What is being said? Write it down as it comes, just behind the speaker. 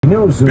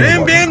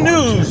Bam Bam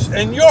News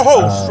and your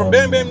host from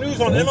Bam Bam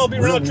News on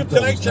MLB Radio Trip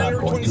tonight,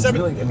 January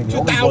 27th,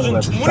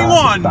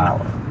 2021.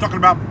 Talking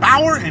about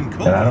Bauer and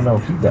Cody. And I don't know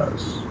if he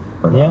does.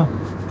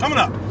 Coming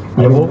up.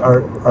 I mean,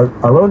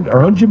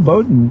 our own Jim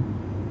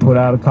Bowden put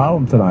out a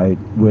column tonight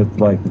with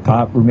like the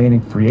top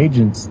remaining free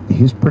agents.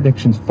 His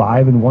prediction's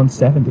 5 and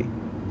 170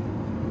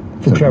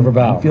 for Trevor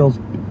Bauer. He feels,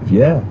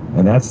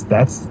 and that's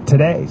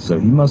today. So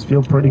he must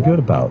feel pretty good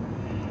about.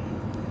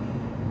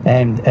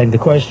 And the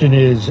question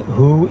is,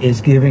 who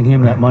is giving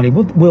him that money?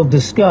 We'll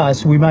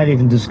discuss. We might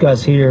even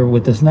discuss here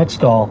with this next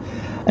call.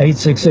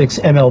 866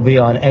 MLB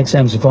on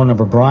XM's phone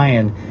number.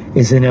 Brian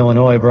is in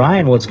Illinois.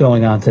 Brian, what's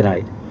going on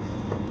tonight?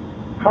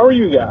 How are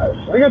you guys?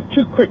 I got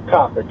two quick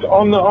topics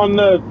on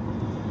the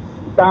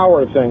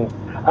Bauer thing.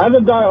 As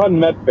a diehard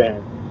Met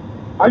fan,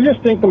 I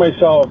just think to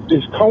myself,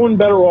 is Cohen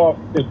better off?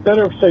 Is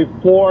better say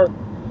 4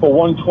 for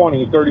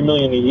 120, $30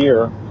 million a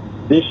year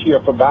this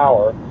year for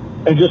Bauer,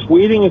 and just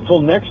waiting until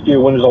next year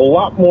when there's a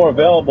lot more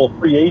available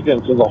free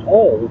agents as a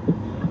whole.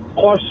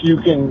 Plus, you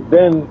can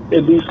then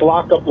at least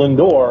lock up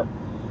Lindor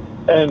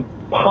and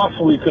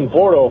possibly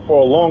Conforto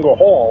for a longer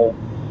haul.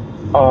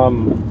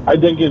 I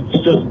think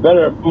it's just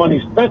better money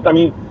spent. I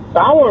mean,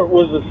 Bauer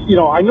was,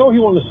 I know he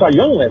won the Cy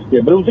Young last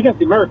year, but it was against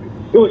the American.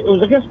 It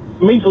was against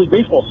Major League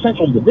Baseball's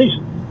Central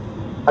Division.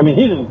 I mean,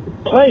 he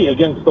didn't play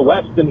against the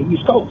West and the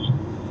East Coast.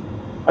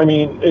 I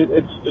mean,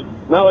 it's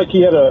not like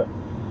it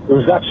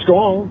was that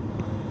strong.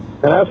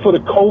 And as for the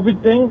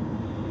COVID thing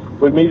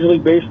with Major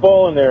League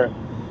Baseball, and they're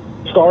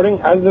starting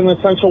as an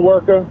essential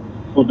worker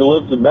who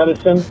delivers the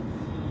medicine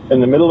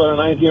in the middle of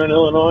the night here in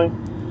Illinois,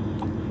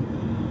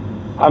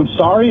 I'm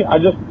sorry, I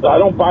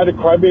don't buy the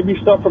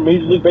crybaby stuff from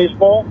Major League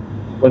Baseball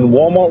when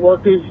Walmart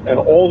workers and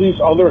all these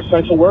other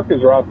essential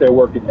workers are out there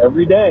working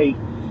every day.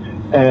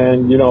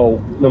 And, no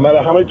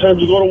matter how many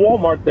times you go to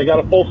Walmart, they got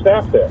a full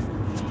staff there.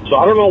 So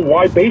I don't know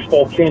why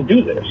baseball can't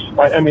do this.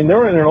 I mean,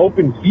 they're in an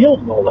open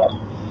field, no less.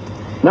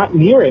 Not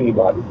near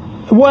anybody.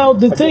 Well,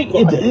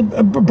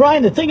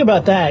 Brian, the thing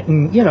about that,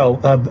 and,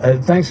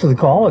 thanks for the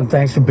call and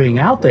thanks for being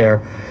out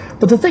there,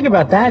 but the thing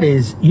about that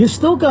is you're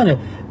still going to,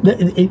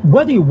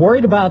 whether you're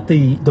worried about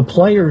the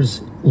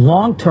players'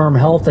 long-term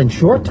health and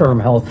short-term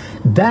health,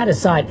 that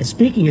aside,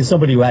 speaking as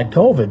somebody who had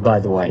COVID, by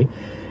the way,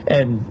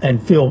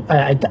 and feel,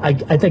 I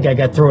think I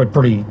got through it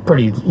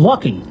pretty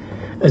lucky,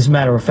 as a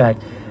matter of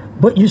fact,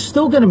 but you're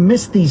still going to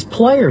miss these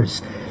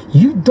players.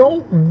 You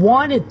don't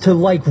want it to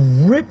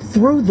rip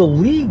through the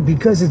league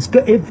because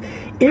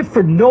if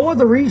for no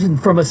other reason,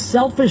 from a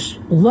selfish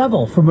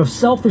level, from a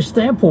selfish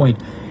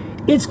standpoint,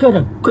 it's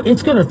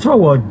gonna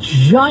throw a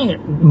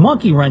giant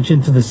monkey wrench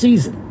into the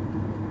season.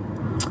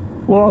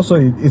 Well, also,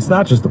 it's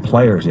not just the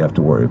players you have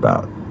to worry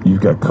about. You've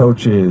got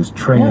coaches,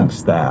 training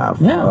staff,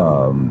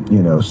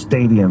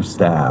 stadium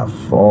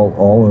staff,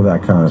 all of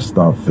that kind of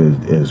stuff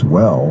as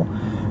well.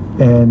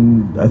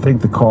 And I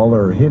think the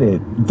caller hit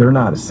it. They're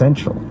not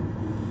essential.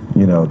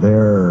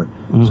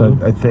 So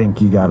I think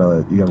you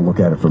gotta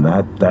look at it from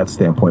that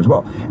standpoint as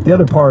well. The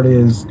other part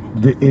is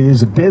it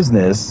is a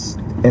business,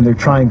 and they're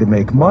trying to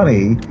make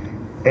money,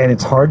 and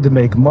it's hard to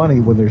make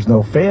money when there's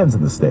no fans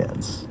in the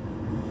stands.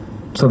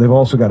 So they've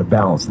also got to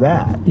balance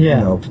that.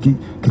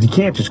 Because you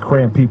can't just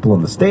cram people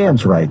in the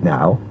stands right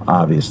now,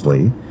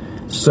 obviously.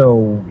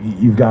 So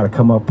you've got to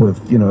come up with,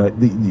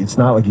 it's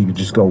not like you could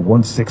just go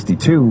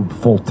 162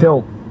 full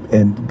tilt,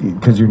 and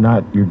because you're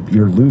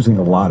losing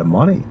a lot of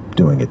money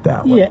doing it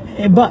that way.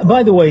 Yeah.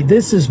 By the way,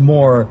 this is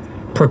more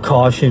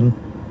precaution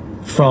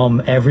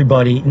from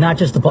everybody, not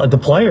just the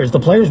players. The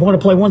players want to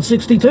play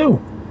 162.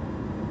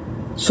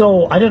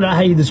 So I don't know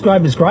how you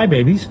describe them as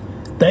crybabies.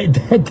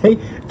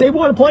 They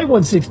want to play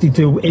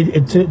 162.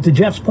 To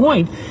Jeff's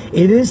point,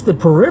 it is the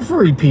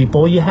periphery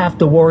people you have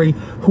to worry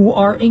who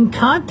are in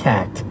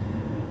contact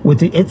with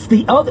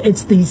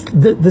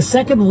the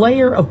second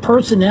layer of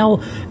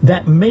personnel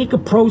that make a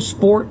pro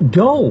sport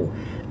go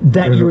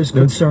that you're as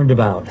concerned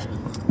about.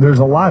 There's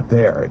a lot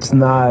there. It's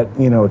not,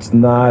 it's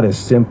not as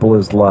simple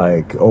as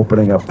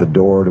opening up the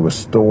door to a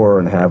store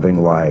and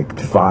having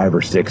 5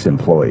 or 6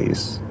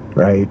 employees,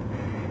 right?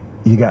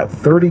 You got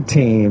 30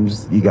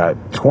 teams, you got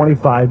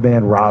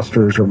 25-man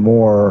rosters or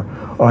more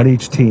on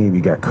each team.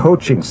 You got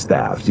coaching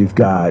staffs, you've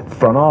got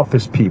front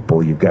office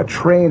people, you've got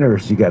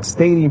trainers, you got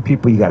stadium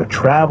people, you got to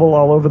travel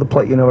all over the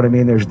place. You know what I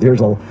mean?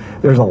 There's a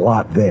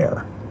lot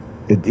there.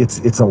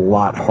 It's a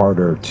lot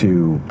harder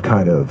to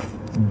kind of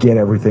get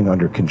everything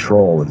under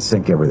control and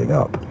sync everything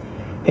up.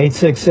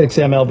 866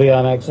 MLB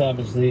on XM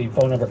is the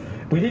phone number.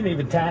 We didn't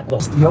even tackle.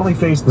 He only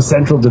faced the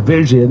Central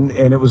Division,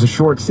 and it was a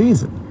short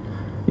season.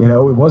 It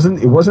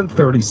wasn't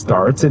 30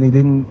 starts, and he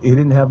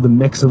didn't have the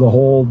mix of the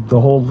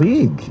whole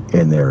league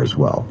in there as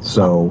well.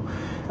 So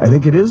I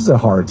think it is a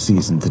hard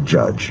season to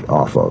judge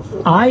off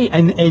of.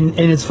 And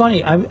it's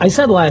funny. I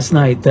said last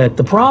night that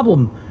the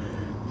problem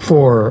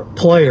for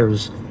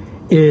players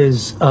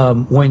is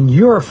when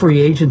you're a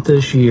free agent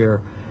this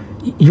year,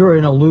 you're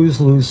in a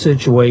lose-lose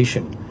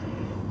situation.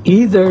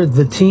 Either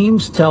the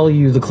teams tell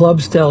you, the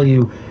clubs tell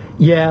you,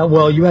 yeah,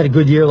 well, you had a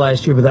good year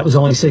last year, but that was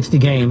only 60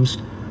 games.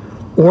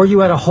 or you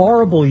had a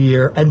horrible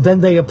year, and then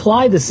they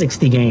apply the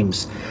 60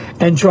 games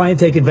and try and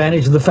take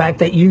advantage of the fact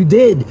that you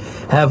did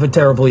have a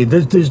terrible year.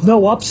 There's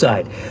no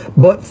upside.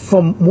 But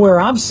from where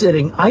I'm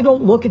sitting, I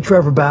don't look at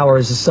Trevor Bauer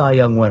as a Cy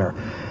Young winner.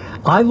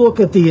 I look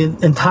at the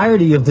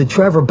entirety of the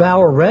Trevor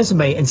Bauer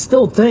resume and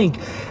still think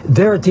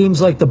there are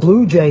teams like the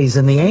Blue Jays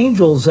and the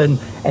Angels and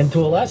to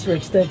a lesser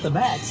extent the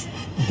Mets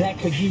that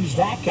could use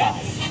that guy.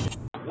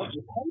 What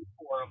you pay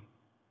for him,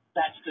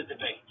 that's the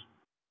debate.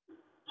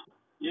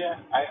 Yeah,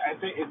 I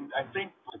think